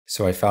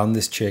So I found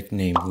this chick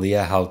named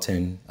Leah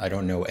Houghton. I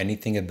don't know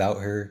anything about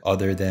her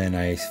other than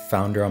I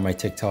found her on my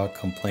TikTok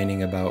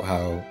complaining about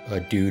how a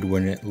dude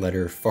wouldn't let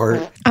her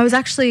fart. I was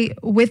actually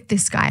with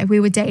this guy.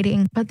 We were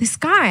dating. But this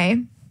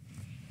guy,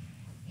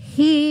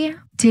 he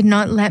did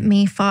not let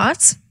me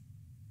fart.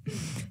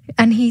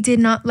 And he did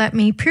not let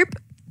me poop.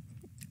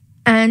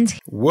 And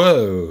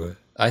whoa,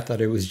 I thought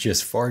it was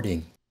just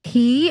farting.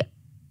 He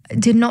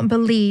did not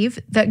believe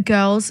that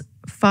girls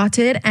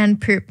farted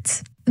and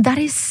pooped. That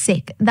is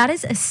sick. That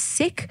is a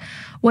sick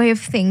way of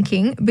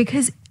thinking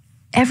because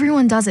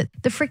everyone does it.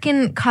 The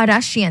freaking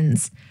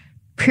Kardashians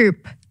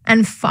poop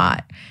and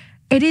fart.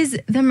 It is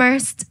the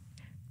most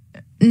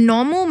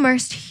normal,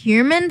 most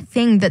human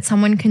thing that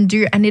someone can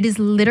do, and it is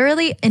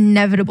literally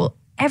inevitable.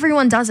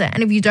 Everyone does it,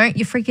 and if you don't,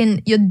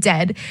 you're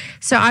dead.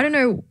 So I don't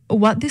know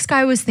what this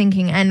guy was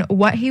thinking and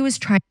what he was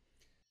trying.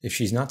 If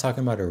she's not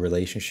talking about a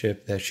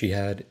relationship that she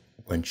had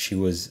when she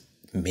was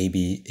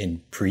maybe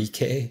in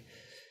pre-K,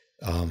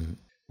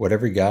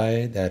 whatever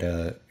guy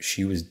that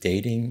she was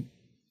dating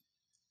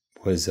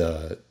was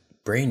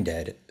brain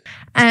dead.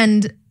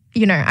 And,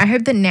 you know, I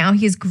hope that now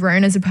he's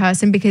grown as a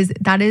person because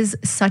that is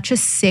such a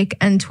sick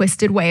and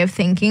twisted way of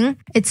thinking.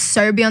 It's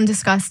so beyond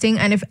disgusting.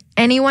 And if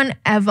anyone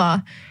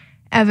ever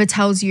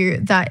tells you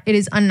that it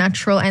is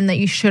unnatural and that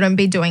you shouldn't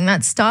be doing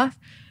that stuff,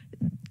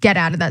 get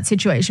out of that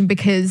situation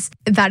because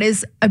that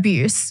is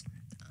abuse.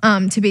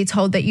 To be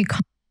told that you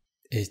can't.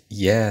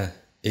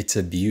 It's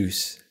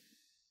abuse.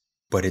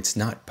 But it's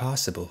not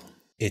possible.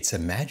 It's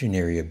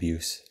imaginary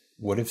abuse.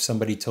 What if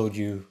somebody told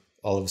you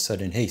all of a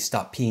sudden, hey,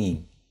 stop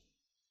peeing,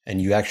 and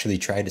you actually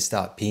try to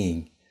stop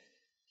peeing?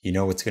 You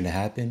know what's going to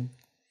happen?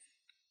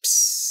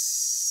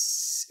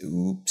 Psst,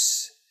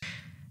 oops.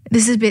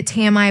 This is a bit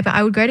TMI, but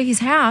I would go to his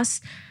house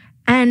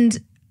and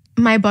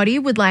my body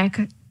would like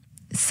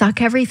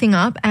suck everything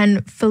up.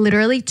 And for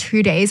literally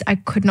 2 days, I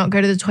could not go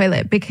to the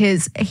toilet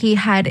because he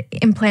had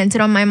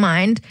implanted on my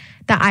mind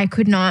that I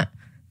could not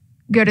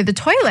go to the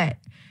toilet.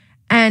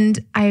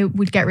 And I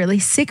would get really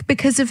sick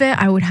because of it.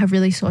 I would have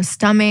really sore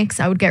stomachs.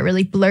 I would get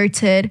really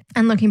bloated.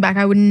 And looking back,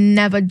 I would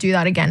never do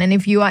that again. And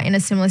if you are in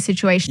a similar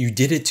situation. You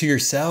did it to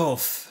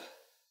yourself.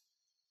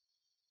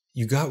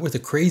 You got with a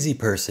crazy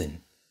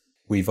person.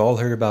 We've all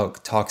heard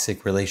about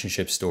toxic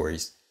relationship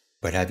stories.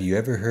 But have you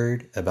ever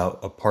heard about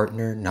a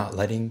partner not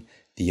letting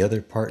the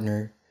other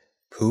partner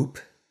poop?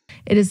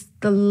 It is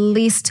the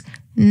least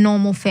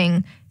normal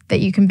thing that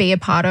you can be a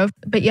part of.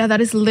 But yeah,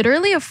 that is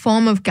literally a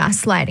form of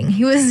gaslighting.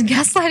 He was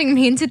gaslighting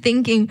me into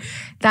thinking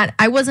that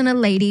I wasn't a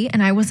lady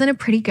and I wasn't a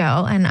pretty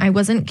girl and I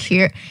wasn't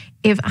cute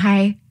if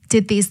I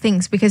did these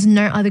things because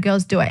no other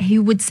girls do it. He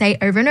would say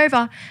over and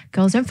over,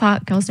 girls don't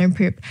fart, girls don't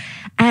poop.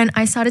 And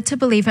I started to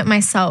believe it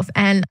myself.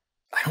 And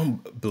I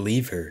don't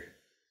believe her.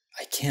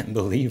 I can't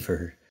believe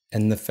her.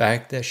 And the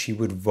fact that she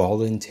would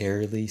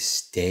voluntarily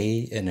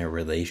stay in a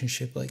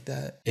relationship like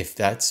that, if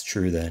that's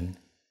true, then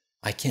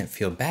I can't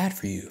feel bad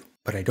for you.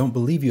 But I don't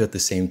believe you at the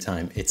same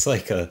time. It's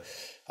like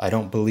I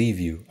don't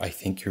believe you. I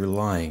think you're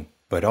lying.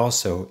 But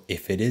also,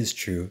 if it is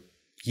true,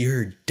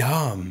 you're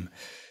dumb.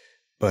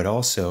 But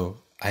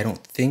also, I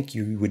don't think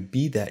you would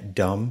be that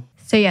dumb.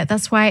 So yeah,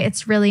 that's why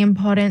it's really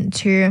important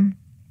to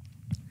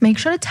make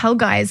sure to tell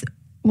guys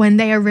when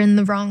they are in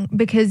the wrong.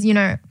 Because, you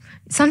know,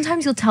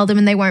 sometimes you'll tell them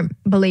and they won't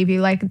believe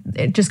you. Like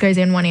it just goes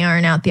in one ear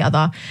and out the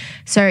other.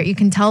 So you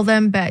can tell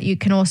them, but you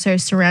can also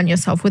surround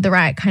yourself with the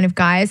right kind of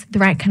guys, the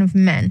right kind of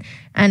men.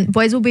 And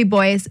boys will be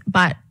boys,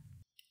 but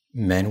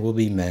men will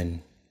be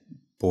men.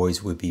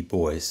 Boys will be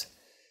boys.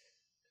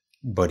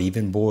 But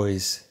even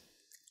boys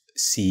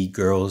see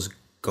girls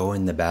go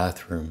in the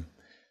bathroom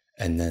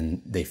and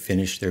then they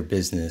finish their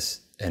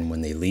business. And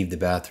when they leave the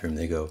bathroom,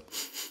 they go,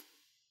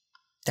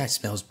 that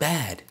smells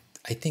bad.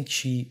 I think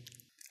she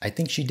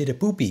did a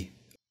poopy.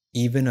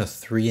 Even a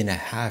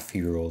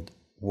 3.5-year-old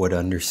would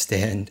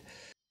understand.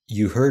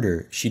 You heard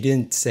her. She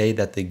didn't say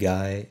that the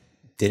guy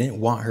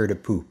didn't want her to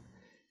poop.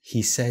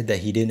 He said that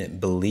he didn't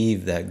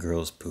believe that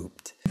girls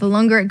pooped. The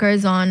longer it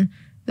goes on,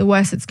 the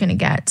worse it's going to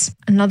get.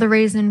 Another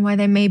reason why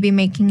they may be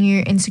making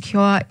you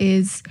insecure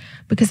is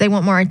because they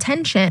want more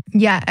attention.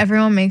 Yeah,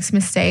 everyone makes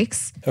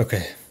mistakes.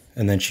 Okay.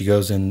 And then she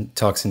goes and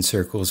talks in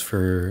circles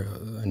for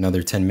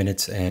another 10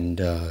 minutes. And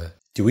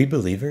do we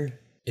believe her?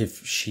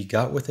 If she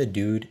got with a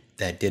dude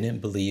that didn't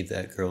believe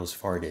that girls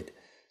farted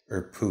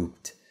or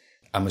pooped,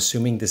 I'm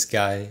assuming this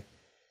guy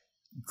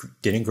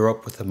didn't grow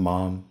up with a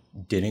mom,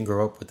 didn't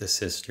grow up with a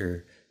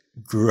sister,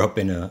 grew up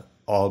in an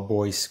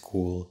all-boys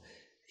school.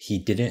 He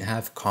didn't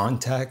have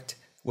contact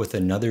with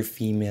another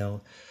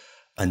female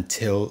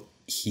until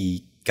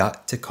he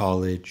got to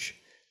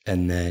college,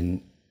 and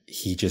then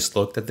he just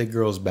looked at the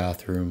girls'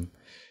 bathroom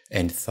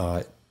and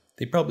thought,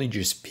 they probably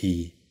just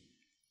pee.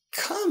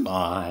 Come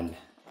on.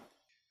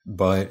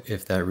 But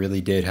if that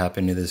really did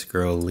happen to this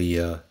girl,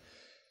 Leah,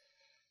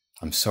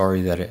 I'm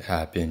sorry that it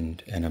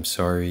happened, and I'm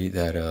sorry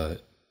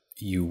that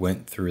you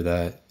went through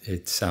that.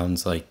 It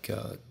sounds like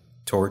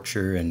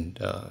torture and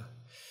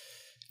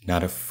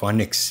not a fun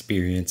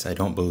experience. I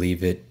don't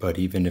believe it, but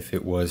even if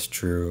it was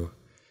true,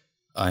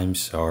 I'm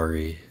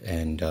sorry,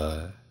 and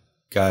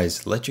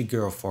Guys, let your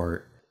girl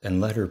fart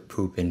and let her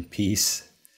poop in peace.